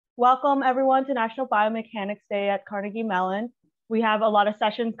Welcome everyone to National Biomechanics Day at Carnegie Mellon. We have a lot of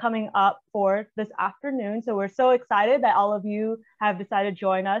sessions coming up for this afternoon, so we're so excited that all of you have decided to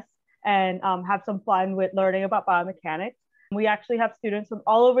join us and have some fun with learning about biomechanics. We actually have students from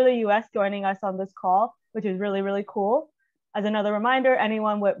all over the US joining us on this call, which is really, really cool. As another reminder,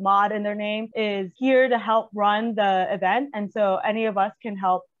 anyone with mod in their name is here to help run the event, and so any of us can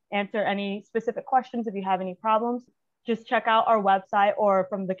help answer any specific questions if you have any problems. Just check out our website or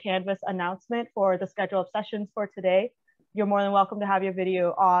from the Canvas announcement for the schedule of sessions for today. You're more than welcome to have your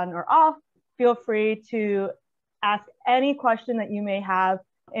video on or off. Feel free to ask any question that you may have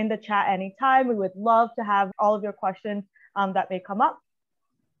in the chat anytime. We would love to have all of your questions that may come up,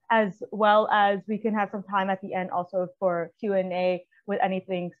 as well as we can have some time at the end also for Q&A with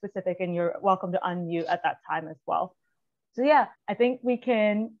anything specific, and you're welcome to unmute at that time as well. So yeah, I think we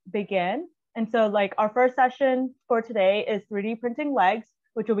can begin. And so like our first session for today is 3D printing legs,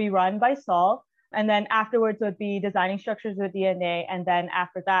 which will be run by Saul. And then afterwards would be designing structures with DNA. And then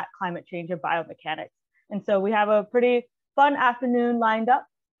after that, climate change and biomechanics. And so we have a pretty fun afternoon lined up.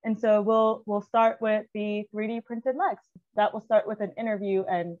 And so we'll start with the 3D printed legs. That will start with an interview,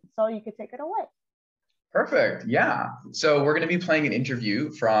 and Saul, you could take it away. Perfect. Yeah. So we're going to be playing an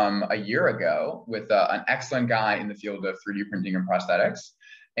interview from a year ago with an excellent guy in the field of 3D printing and prosthetics.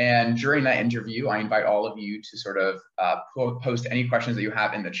 And during that interview, I invite all of you to sort of post any questions that you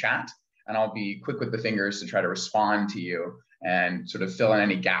have in the chat, and I'll be quick with the fingers to try to respond to you and sort of fill in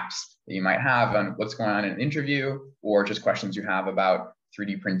any gaps that you might have on what's going on in an interview, or just questions you have about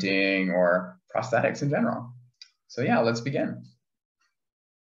 3D printing or prosthetics in general. So yeah, let's begin.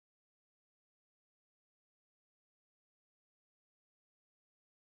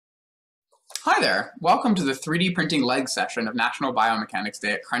 Hi there, welcome to the 3D Printing Legs session of National Biomechanics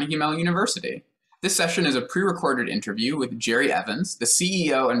Day at Carnegie Mellon University. This session is a pre-recorded interview with Jerry Evans, the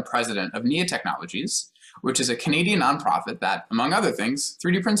CEO and president of Nia Technologies, which is a Canadian nonprofit that, among other things,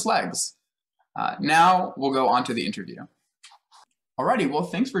 3D prints legs. Now we'll go on to the interview. Alrighty, well,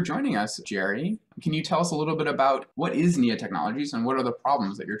 thanks for joining us, Jerry. Can you tell us a little bit about what is Nia Technologies and what are the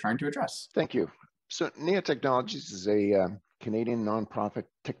problems that you're trying to address? Thank you. So Nia Technologies is a Canadian nonprofit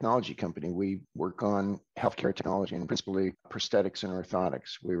technology company. We work on healthcare technology and principally prosthetics and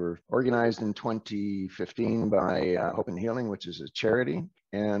orthotics. We were organized in 2015 by Hope and Healing, which is a charity.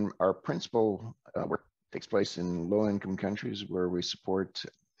 And our principal work takes place in low-income countries where we support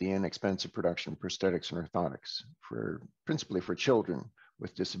the inexpensive production of prosthetics and orthotics principally for children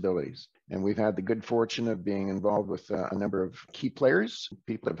with disabilities. And we've had the good fortune of being involved with a number of key players,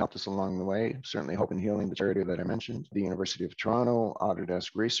 people that have helped us along the way, certainly Hope and Healing, the charity that I mentioned, the University of Toronto,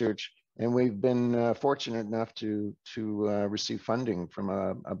 Autodesk Research, and we've been fortunate enough to receive funding from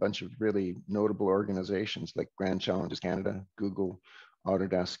a bunch of really notable organizations like Grand Challenges Canada, Google,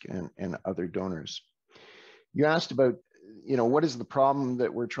 Autodesk, and other donors. You asked about, what is the problem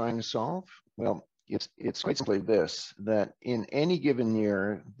that we're trying to solve? Well, it's quite simply this, that in any given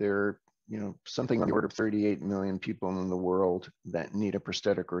year, there are something on the order of 38 million people in the world that need a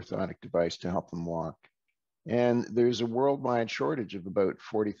prosthetic orthotic device to help them walk. And there's a worldwide shortage of about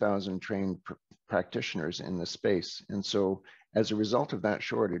 40,000 trained practitioners in this space. And so as a result of that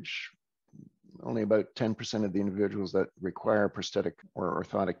shortage, only about 10% of the individuals that require a prosthetic or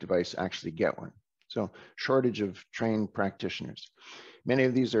orthotic device actually get one. So shortage of trained practitioners. Many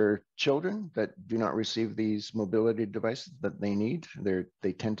of these are children that do not receive these mobility devices that they need.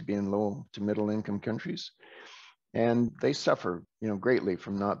 They tend to be in low to middle income countries. And they suffer, greatly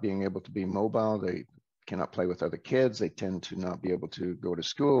from not being able to be mobile. They cannot play with other kids. They tend to not be able to go to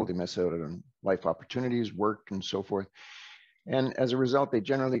school. They miss out on life opportunities, work, and so forth. And as a result, they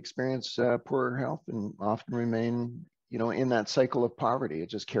generally experience poorer health and often remain, in that cycle of poverty. It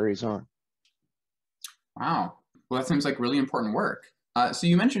just carries on. Wow. Well, that seems like really important work. So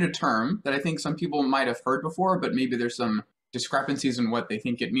you mentioned a term that I think some people might have heard before, but maybe there's some discrepancies in what they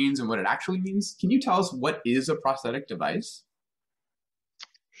think it means and what it actually means. Can you tell us what is a prosthetic device?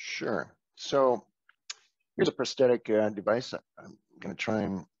 Sure. So here's a prosthetic device. I'm going to try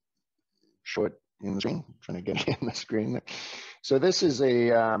and show it in the screen. I'm trying to get it in the screen. So this is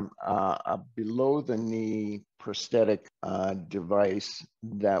a below-the-knee prosthetic device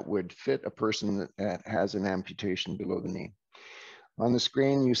that would fit a person that has an amputation below the knee. On the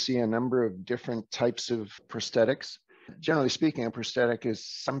screen, you see a number of different types of prosthetics. Generally speaking, a prosthetic is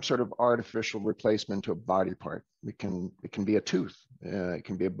some sort of artificial replacement to a body part. It can be a tooth, it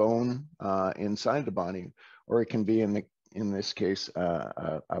can be a bone inside the body, or it can be, in this case,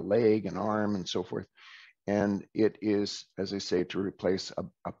 a leg, an arm, and so forth. And it is, as I say, to replace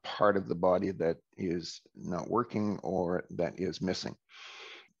a part of the body that is not working or that is missing.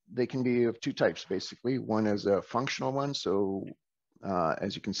 they can be of two types, basically. One is a functional one. So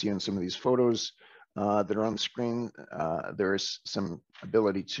as you can see in some of these photos that are on the screen, there is some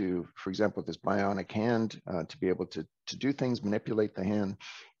ability to, for example, this bionic hand, to be able to do things, manipulate the hand.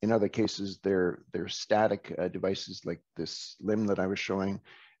 In other cases, they're static devices like this limb that I was showing.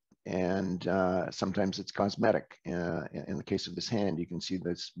 And sometimes it's cosmetic. In the case of this hand, you can see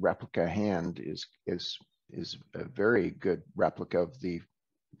this replica hand is a very good replica of the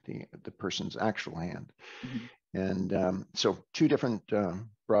person's actual hand. Mhm. And so two different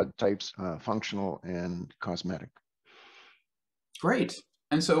broad types, functional and cosmetic. Great.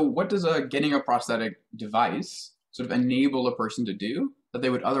 And so what does getting a prosthetic device sort of enable a person to do that they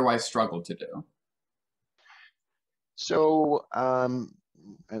would otherwise struggle to do? So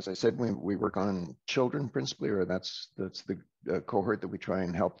as I said, we work on children principally, or that's the cohort that we try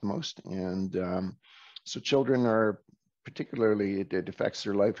and help the most. And so children are particularly, it affects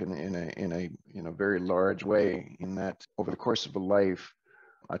their life in a very large way, in that over the course of a life,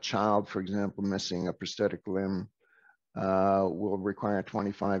 a child, for example, missing a prosthetic limb will require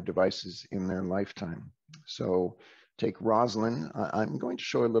 25 devices in their lifetime. So take Rosalind. I'm going to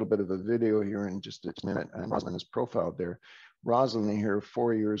show a little bit of a video here in just a minute, and Rosalind is profiled there. Rosalind here,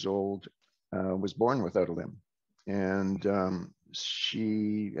 4 years old, was born without a limb. And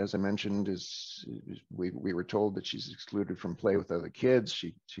she, as I mentioned, we were told that she's excluded from play with other kids.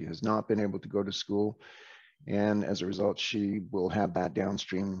 She has not been able to go to school. And as a result, she will have that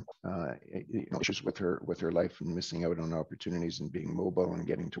downstream issues with her life, and missing out on opportunities and being mobile and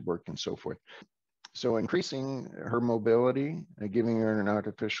getting to work and so forth. So increasing her mobility, giving her an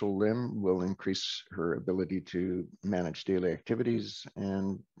artificial limb will increase her ability to manage daily activities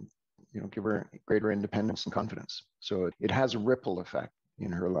and give her greater independence and confidence. So it has a ripple effect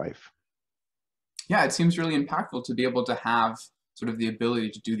in her life. Yeah, it seems really impactful to be able to have sort of the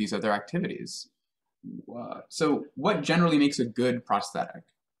ability to do these other activities. So what generally makes a good prosthetic?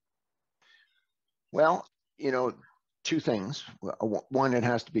 Well, two things. One, it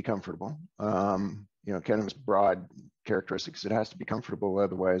has to be comfortable. Kind of this broad characteristics. It has to be comfortable,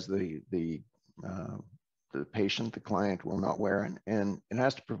 otherwise the patient, the client, will not wear it. And it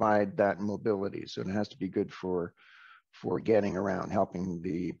has to provide that mobility. So it has to be good for getting around, helping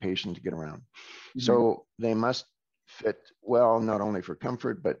the patient to get around. Mm-hmm. So they must fit well, not only for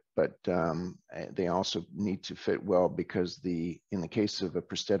comfort, but they also need to fit well, because in the case of a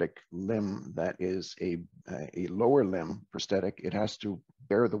prosthetic limb that is a lower limb prosthetic, it has to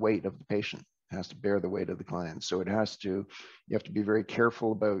bear the weight of the patient. It has to bear the weight of the client. So you have to be very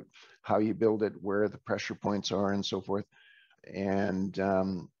careful about how you build it, where the pressure points are, and so forth. And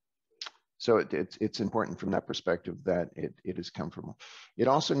so it's important from that perspective that it is comfortable. It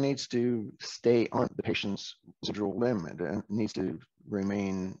also needs to stay on the patient's residual limb. It needs to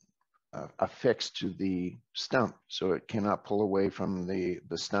remain affixed to the stump, so it cannot pull away from the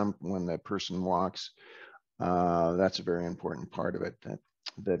stump when the person walks. That's a very important part of it,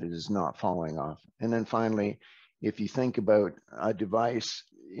 that it is not falling off. And then finally, if you think about a device,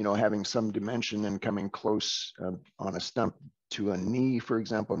 having some dimension and coming close on a stump to a knee, for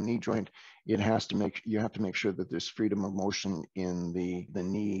example, knee joint, you have to make sure that there's freedom of motion in the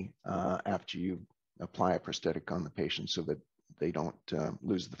knee after you apply a prosthetic on the patient, so that they don't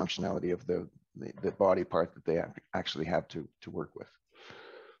lose the functionality of the body part that they actually have to work with.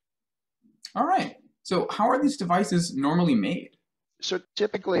 All right. So how are these devices normally made? So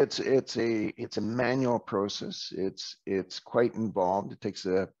typically it's a manual process. It's quite involved. It takes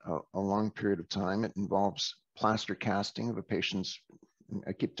a long period of time. It involves plaster casting of a patient's,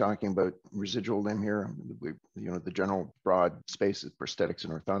 I keep talking about residual limb here, the general broad space of prosthetics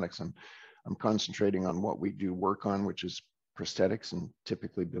and orthotics. I'm concentrating on what we do work on, which is prosthetics, and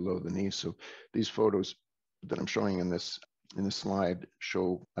typically below the knee. So these photos that I'm showing in this slide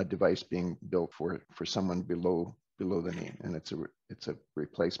show a device being built for someone below the knee, and it's a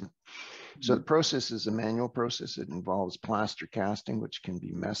replacement. So the process is a manual process. It involves plaster casting, which can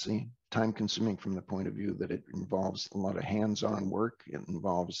be messy, time consuming from the point of view that it involves a lot of hands-on work. It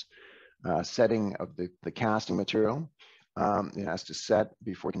involves setting of the casting material. It has to set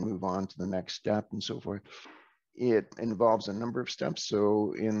before it can move on to the next step, and so forth. It involves a number of steps.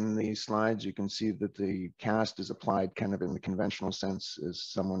 So in these slides, you can see that the cast is applied kind of in the conventional sense, as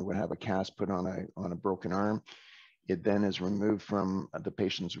someone would have a cast put on a broken arm. It then is removed from the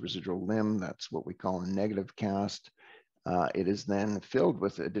patient's residual limb. That's what we call a negative cast. It is then filled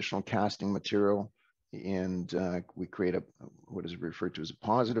with additional casting material and we create what is referred to as a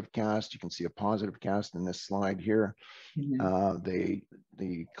positive cast. You can see a positive cast in this slide here.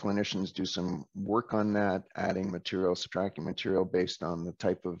 The clinicians do some work on that, adding material, subtracting material based on the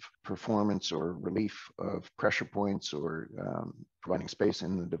type of performance or relief of pressure points, or providing space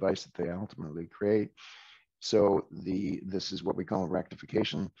in the device that they ultimately create. So this is what we call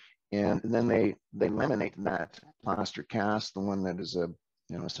rectification. And then they laminate that plaster cast, the one that is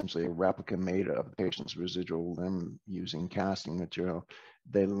essentially a replica made of the patient's residual limb using casting material.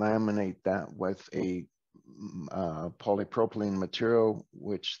 They laminate that with a polypropylene material,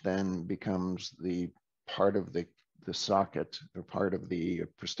 which then becomes the part of the socket, or part of the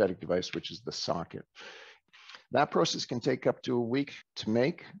prosthetic device, which is the socket. That process can take up to a week to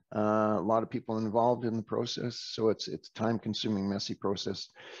make. A lot of people involved in the process, so it's a time-consuming, messy process.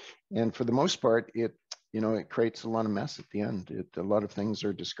 And for the most part, it creates a lot of mess at the end. A lot of things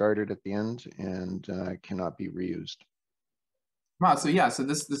are discarded at the end and cannot be reused. Wow. So yeah, so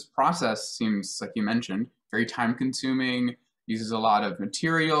this process seems, like you mentioned, very time-consuming. Uses a lot of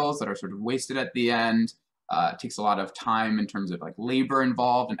materials that are sort of wasted at the end. Takes a lot of time in terms of like labor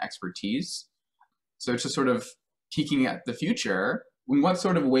involved and expertise. So it's just sort of peeking at the future. In what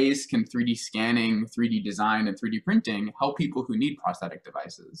sort of ways can 3D scanning, 3D design, and 3D printing help people who need prosthetic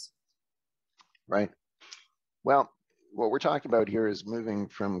devices? Right. Well, what we're talking about here is moving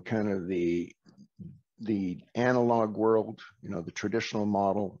from kind of the analog world, the traditional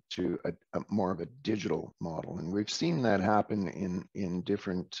model, to a more of a digital model. And we've seen that happen in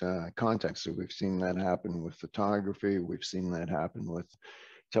different contexts. So we've seen that happen with photography. We've seen that happen with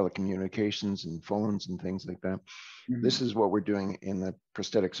telecommunications and phones and things like that. This is what we're doing in the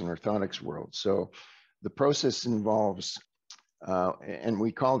prosthetics and orthotics world. So the process involves, and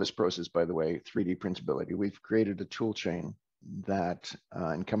we call this process, by the way, 3D printability. We've created a tool chain that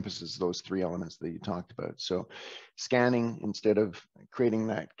encompasses those three elements that you talked about. So scanning, instead of creating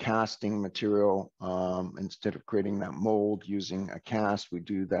that casting material, instead of creating that mold using a cast, we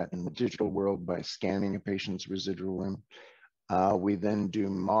do that in the digital world by scanning a patient's residual limb. We then do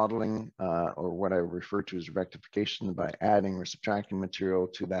modeling, or what I refer to as rectification, by adding or subtracting material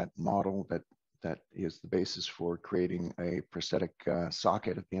to that model that is the basis for creating a prosthetic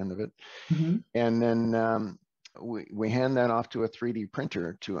socket at the end of it. And then we hand that off to a 3D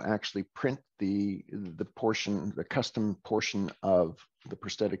printer to actually print the custom portion of the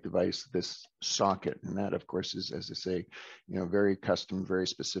prosthetic device, this socket. And that, of course, is, as I say, very custom, very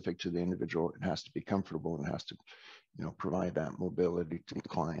specific to the individual. It has to be comfortable, and it has to provide that mobility to the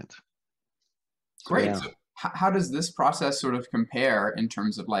client. Great. Yeah. So how does this process sort of compare in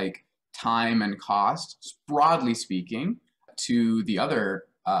terms of like time and cost, broadly speaking, to the other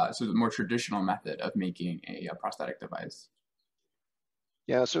sort of more traditional method of making a prosthetic device?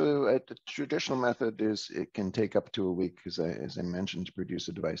 Yeah, so the traditional method it can take up to a week, as I mentioned, to produce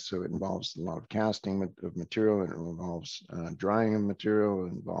a device. So it involves a lot of casting of material, it involves drying of material,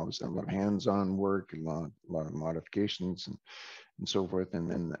 it involves a lot of hands-on work, a lot of modifications and so forth, and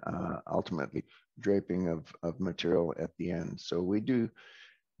then ultimately draping of material at the end. So we do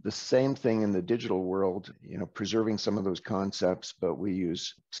the same thing in the digital world, preserving some of those concepts, but we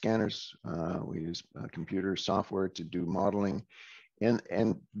use scanners, we use computer software to do modeling.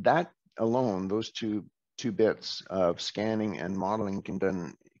 And that alone, those two bits of scanning and modeling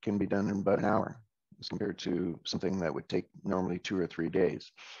can be done in about an hour, as compared to something that would take normally 2 or 3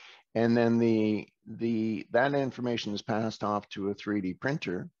 days. And then that information is passed off to a 3D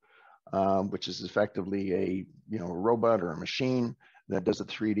printer, which is effectively a robot or a machine that does the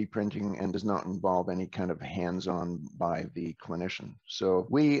 3D printing and does not involve any kind of hands-on by the clinician. So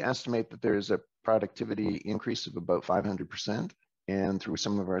we estimate that there's a productivity increase of about 500%. And through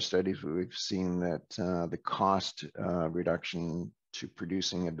some of our studies, we've seen that the cost reduction to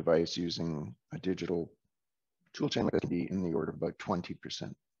producing a device using a digital toolchain can be in the order of about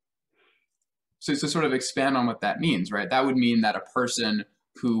 20%. So to sort of expand on what that means, right? That would mean that a person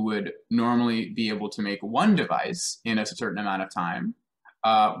who would normally be able to make one device in a certain amount of time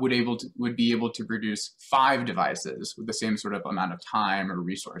would be able to produce 5 devices with the same sort of amount of time or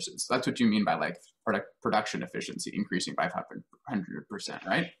resources. So that's what you mean by like production efficiency increasing by 500%,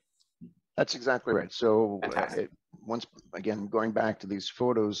 right? That's exactly right. So once again, going back to these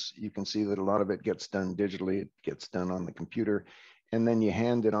photos, you can see that a lot of it gets done digitally. It gets done on the computer, and then you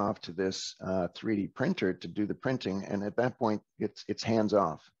hand it off to this 3D printer to do the printing. And at that point, it's hands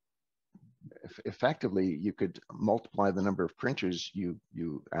off. Effectively, you could multiply the number of printers you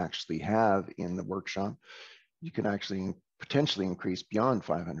actually have in the workshop. You can actually potentially increase beyond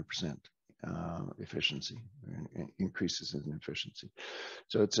 500% efficiency, and increases in efficiency.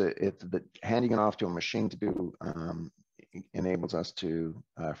 So it's the handing it off to a machine to do enables us to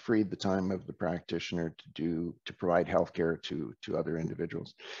free the time of the practitioner to provide healthcare to other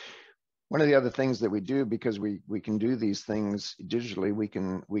individuals. One of the other things that we do, because we can do these things digitally,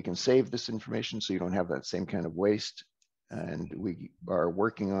 we can save this information so you don't have that same kind of waste. And we are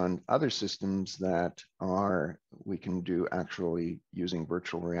working on other systems that we can do actually using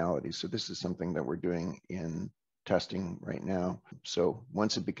virtual reality. So this is something that we're doing in testing right now. So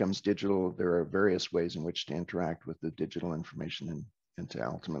once it becomes digital, there are various ways in which to interact with the digital information and to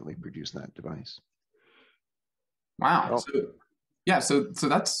ultimately produce that device. Wow. Oh. So yeah, so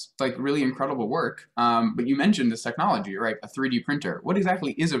that's like really incredible work. But you mentioned this technology, right? A 3D printer. What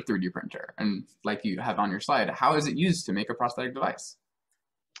exactly is a 3D printer? And like you have on your slide, how is it used to make a prosthetic device?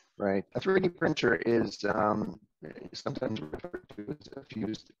 Right. A 3D printer is sometimes referred to as a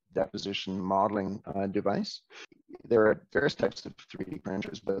fused deposition modeling device. There are various types of 3D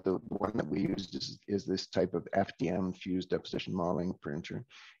printers, but the one that we use is this type of FDM, fused deposition modeling printer.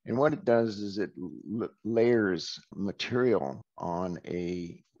 And what it does is it layers material on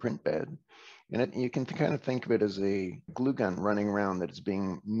a print bed. And you can kind of think of it as a glue gun running around that is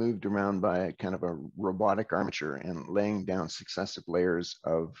being moved around by a kind of a robotic armature and laying down successive layers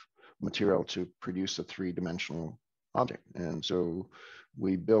of material to produce a three-dimensional object. And so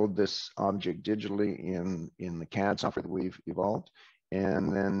we build this object digitally in the CAD software that we've evolved.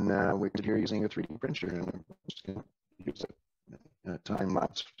 And then we're here using a 3D printer, and I'm just going to use a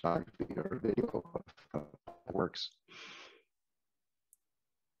time-lapse photography or video of how it works.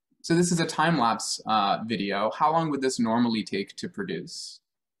 So this is a time-lapse video. How long would this normally take to produce?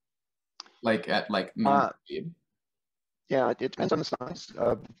 Like at like normal speed? Yeah, it depends on the size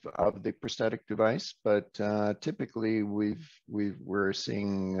of the prosthetic device, but typically we're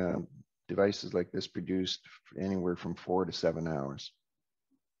seeing devices like this produced anywhere from 4 to 7 hours.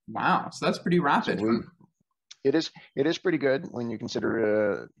 Wow, so that's pretty rapid. So it is pretty good when you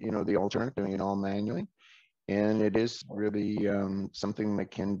consider the alternative, doing it all manually. And it is really something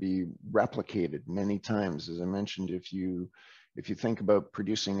that can be replicated many times. As I mentioned, if you think about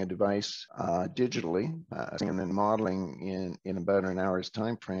producing a device digitally and then modeling in about an hour's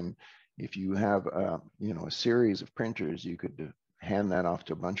time frame, if you have a series of printers, you could hand that off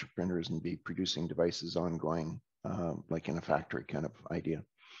to a bunch of printers and be producing devices ongoing, like in a factory kind of idea.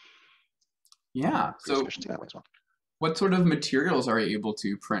 Yeah. So that way as well. What sort of materials are you able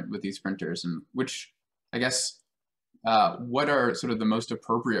to print with these printers, and which, I guess, what are sort of the most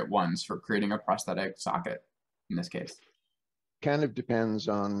appropriate ones for creating a prosthetic socket in this case? Kind of depends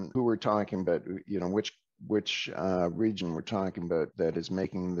on who we're talking about, which region we're talking about that is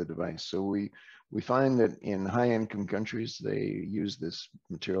making the device. So we find that in high-income countries, they use this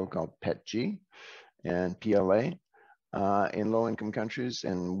material called PETG and PLA. In low-income countries,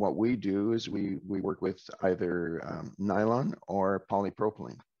 and what we do is we work with either nylon or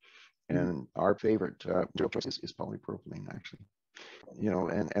polypropylene. And our favorite material choice is polypropylene, actually.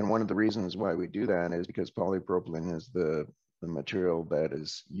 And one of the reasons why we do that is because polypropylene is the material that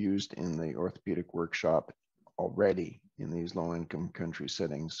is used in the orthopedic workshop already in these low-income country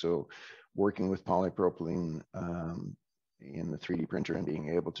settings. So working with polypropylene in the 3D printer and being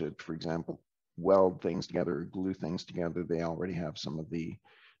able to, for example, weld things together or glue things together, they already have some of the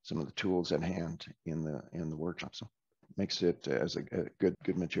tools at hand in the workshop. So it makes it as a good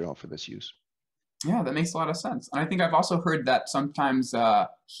material for this use. Yeah, that makes a lot of sense. And I think I've also heard that sometimes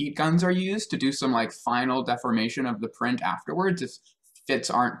heat guns are used to do some like final deformation of the print afterwards if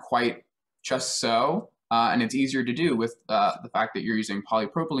fits aren't quite just so. And it's easier to do with the fact that you're using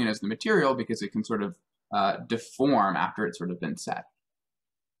polypropylene as the material because it can sort of deform after it's sort of been set.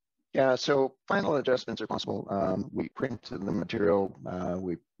 Yeah, so final adjustments are possible. We print the material,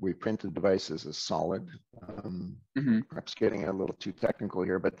 we print the device as a solid, perhaps getting a little too technical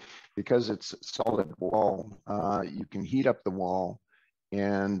here, but because it's a solid wall, you can heat up the wall,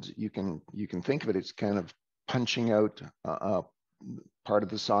 and you can think of it as kind of punching out part of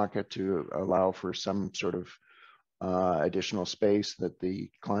the socket to allow for some sort of additional space that the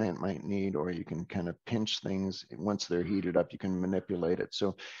client might need, or you can kind of pinch things. Once they're heated up, you can manipulate it.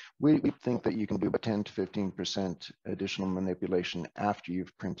 So we think that you can do about 10 to 15% additional manipulation after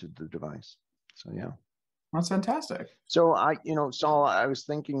you've printed the device. So yeah. That's fantastic. So Saul, I was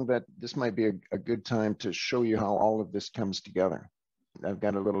thinking that this might be a good time to show you how all of this comes together. I've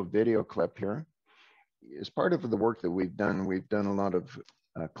got a little video clip here. As part of the work that we've done a lot of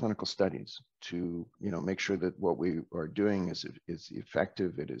clinical studies to make sure that what we are doing is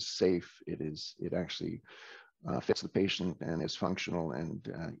effective, it is safe, it actually fits the patient and is functional and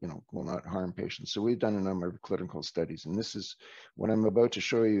will not harm patients. So we've done a number of clinical studies, and this is what I'm about to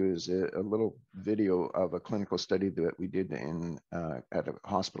show you is a little video of a clinical study that we did at a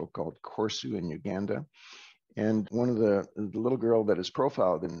hospital called Korsu in Uganda. And one of the little girl that is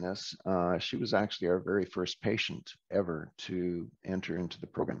profiled in this, she was actually our very first patient ever to enter into the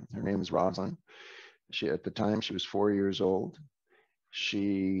program. Her name is Rosalind. At the time, she was 4 years old.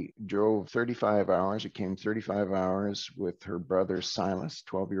 She drove 35 hours. It came 35 hours with her brother, Silas,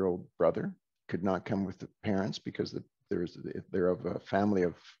 12-year-old brother. Could not come with the parents because they're of a family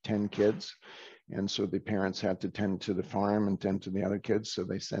of 10 kids. And so the parents had to tend to the farm and tend to the other kids. So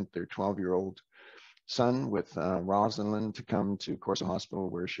they sent their 12-year-old son with Rosalind to come to Korsu Hospital,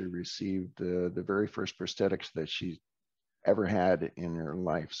 where she received the very first prosthetics that she ever had in her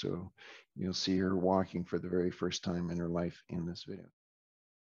life. So you'll see her walking for the very first time in her life in this video.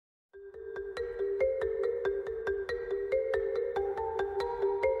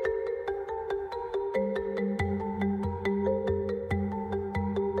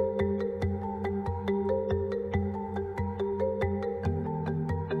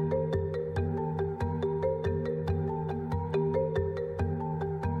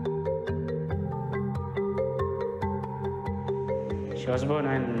 She was born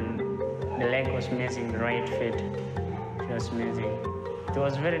when the leg was missing, the right foot. She was missing. It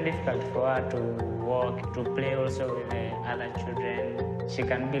was very difficult for her to walk, to play also with the other children. She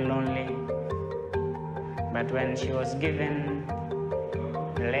can be lonely. But when she was given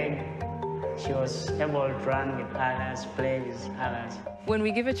the leg, she was able to run with others, play with others. When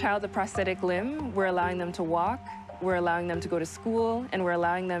we give a child a prosthetic limb, we're allowing them to walk, we're allowing them to go to school, and we're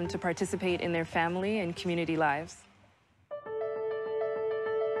allowing them to participate in their family and community lives.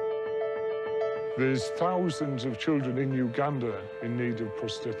 There's thousands of children in Uganda in need of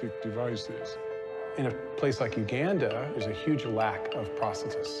prosthetic devices. In a place like Uganda, there's a huge lack of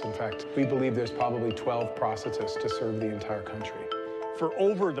prosthetists. In fact, we believe there's probably 12 prosthetists to serve the entire country. For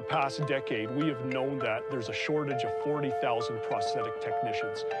over the past decade, we have known that there's a shortage of 40,000 prosthetic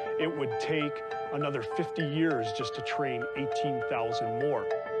technicians. It would take another 50 years just to train 18,000 more.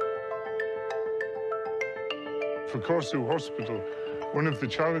 For Korsu Hospital, one of the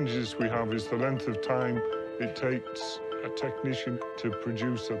challenges we have is the length of time it takes a technician to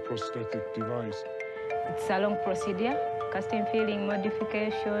produce a prosthetic device. It's a long procedure, custom filling,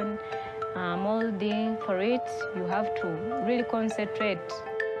 modification, molding. For it, you have to really concentrate.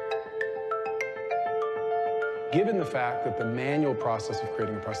 Given the fact that the manual process of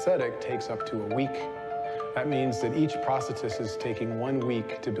creating a prosthetic takes up to a week, that means that each prosthetist is taking 1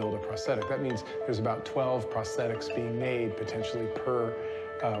 week to build a prosthetic. That means there's about 12 prosthetics being made potentially per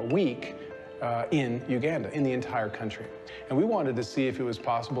week in Uganda, in the entire country. And we wanted to see if it was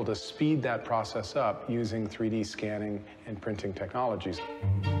possible to speed that process up using 3D scanning and printing technologies.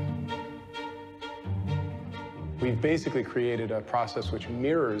 We've basically created a process which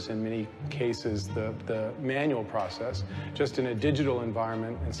mirrors, in many cases, the manual process, just in a digital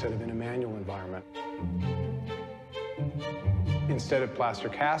environment instead of in a manual environment. Instead of plaster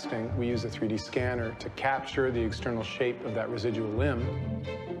casting, we use a 3D scanner to capture the external shape of that residual limb.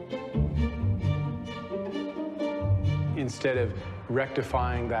 Instead of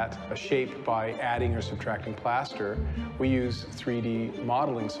rectifying that shape by adding or subtracting plaster, we use 3D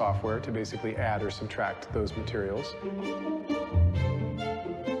modeling software to basically add or subtract those materials.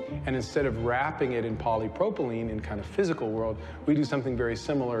 And instead of wrapping it in polypropylene in kind of physical world, we do something very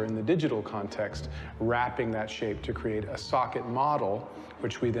similar in the digital context, wrapping that shape to create a socket model,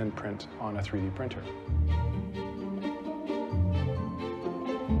 which we then print on a 3D printer.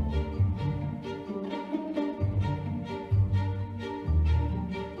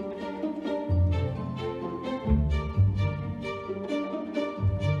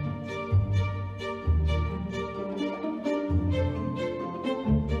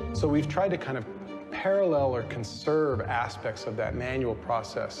 So we've tried to kind of parallel or conserve aspects of that manual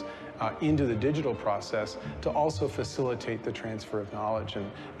process into the digital process to also facilitate the transfer of knowledge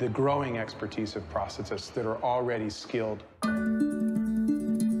and the growing expertise of prosthetists that are already skilled.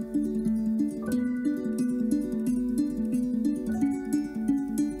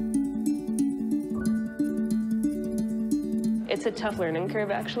 It's a tough learning curve,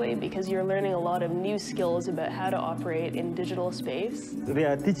 actually, because you're learning a lot of new skills about how to operate in digital space. They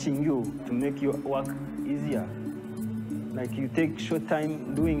are teaching you to make your work easier. Like you take short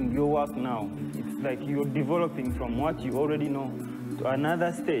time doing your work now. It's like you're developing from what you already know to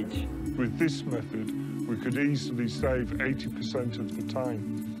another stage. With this method, we could easily save 80% of the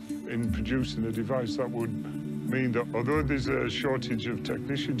time in producing a device that would mean that although there's a shortage of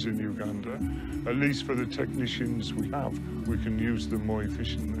technicians in Uganda, at least for the technicians we have, we can use them more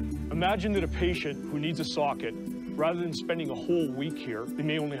efficiently. Imagine that a patient who needs a socket, rather than spending a whole week here, they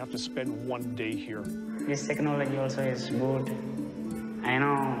may only have to spend 1 day here. This technology also is good. I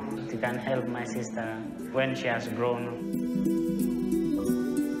know it can help my sister when she has grown.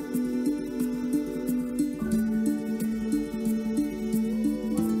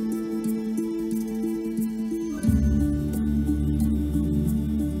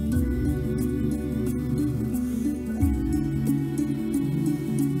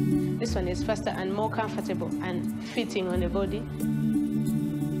 This one is faster and more comfortable and fitting on the body.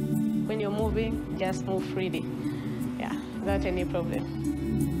 When you're moving, just move freely. Yeah, without any problem.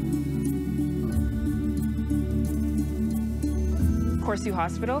 Corsu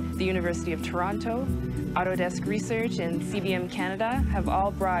Hospital, the University of Toronto, Autodesk Research, and CBM Canada have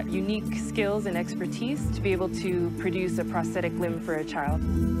all brought unique skills and expertise to be able to produce a prosthetic limb for a child.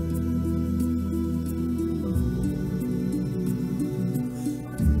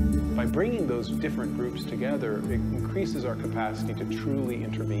 By bringing those different groups together, it increases our capacity to truly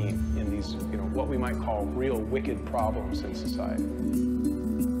intervene in these, what we might call real wicked problems in society.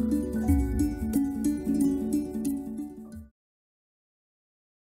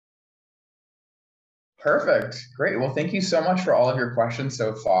 Perfect. Great. Well, thank you so much for all of your questions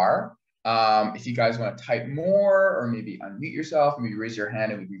so far. If you guys want to type more or maybe unmute yourself, maybe raise your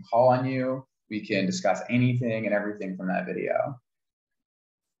hand and we can call on you. We can discuss anything and everything from that video.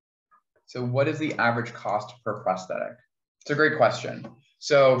 So what is the average cost per prosthetic? It's a great question.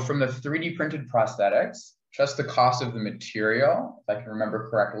 So from the 3D printed prosthetics, just the cost of the material, if I can remember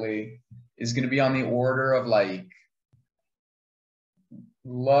correctly, is going to be on the order of like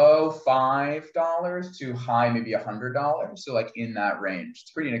low $5 to high maybe $100. So like in that range,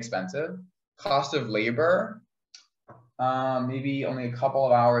 it's pretty inexpensive. Cost of labor, maybe only a couple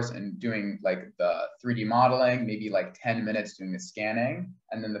of hours in doing like the 3D modeling, maybe like 10 minutes doing the scanning.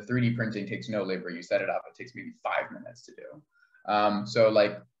 And then the 3D printing takes no labor. You set it up, it takes maybe 5 minutes to do. So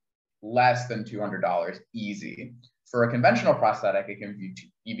like less than $200 easy. For a conventional prosthetic, it can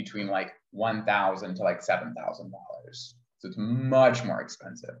be between like $1,000 to like $7,000. So it's much more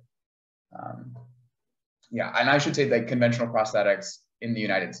expensive. Yeah, and I should say that conventional prosthetics in the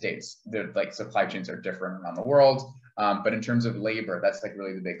United States, the like supply chains are different around the world. But in terms of labor, that's like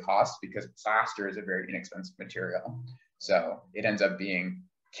really the big cost because plaster is a very inexpensive material. So it ends up being,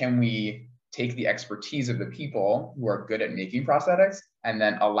 can we take the expertise of the people who are good at making prosthetics and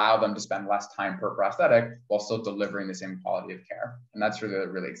then allow them to spend less time per prosthetic while still delivering the same quality of care? And that's really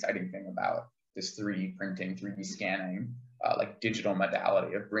the really exciting thing about this 3D printing, 3D scanning, like digital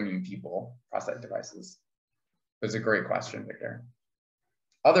modality of bringing people prosthetic devices. It's a great question, Victor.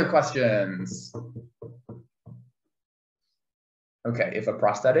 Other questions? Okay, if a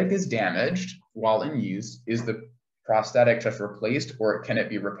prosthetic is damaged while in use, is the prosthetic just replaced or can it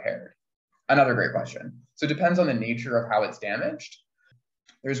be repaired? Another great question. So it depends on the nature of how it's damaged.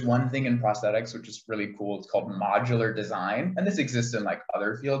 There's one thing in prosthetics which is really cool. It's called modular design. And this exists in like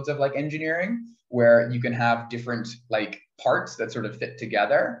other fields of like engineering where you can have different like parts that sort of fit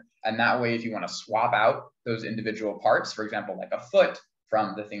together. And that way, if you want to swap out those individual parts, for example, like a foot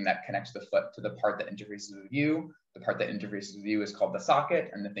from the thing that connects the foot to the part that interfaces with you, the part that interfaces with you is called the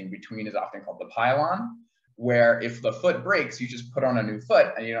socket, and the thing between is often called the pylon, where if the foot breaks, you just put on a new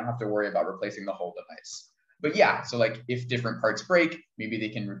foot and you don't have to worry about replacing the whole device. But yeah, so like if different parts break, maybe they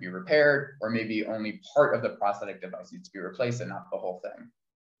can be repaired, or maybe only part of the prosthetic device needs to be replaced and not the whole thing.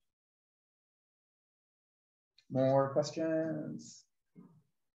 More questions?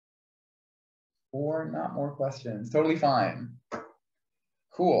 Or not more questions? Totally fine.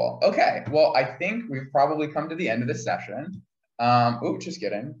 Cool. Okay. Well, I think we've probably come to the end of this session. Oh, just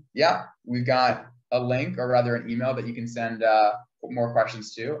kidding. Yeah, we've got a link, or rather an email that you can send more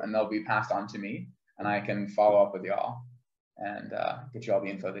questions to, and they'll be passed on to me, and I can follow up with y'all and get you all the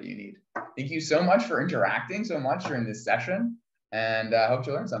info that you need. Thank you so much for interacting so much during this session, and I hope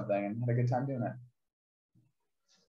you learned something and had a good time doing it.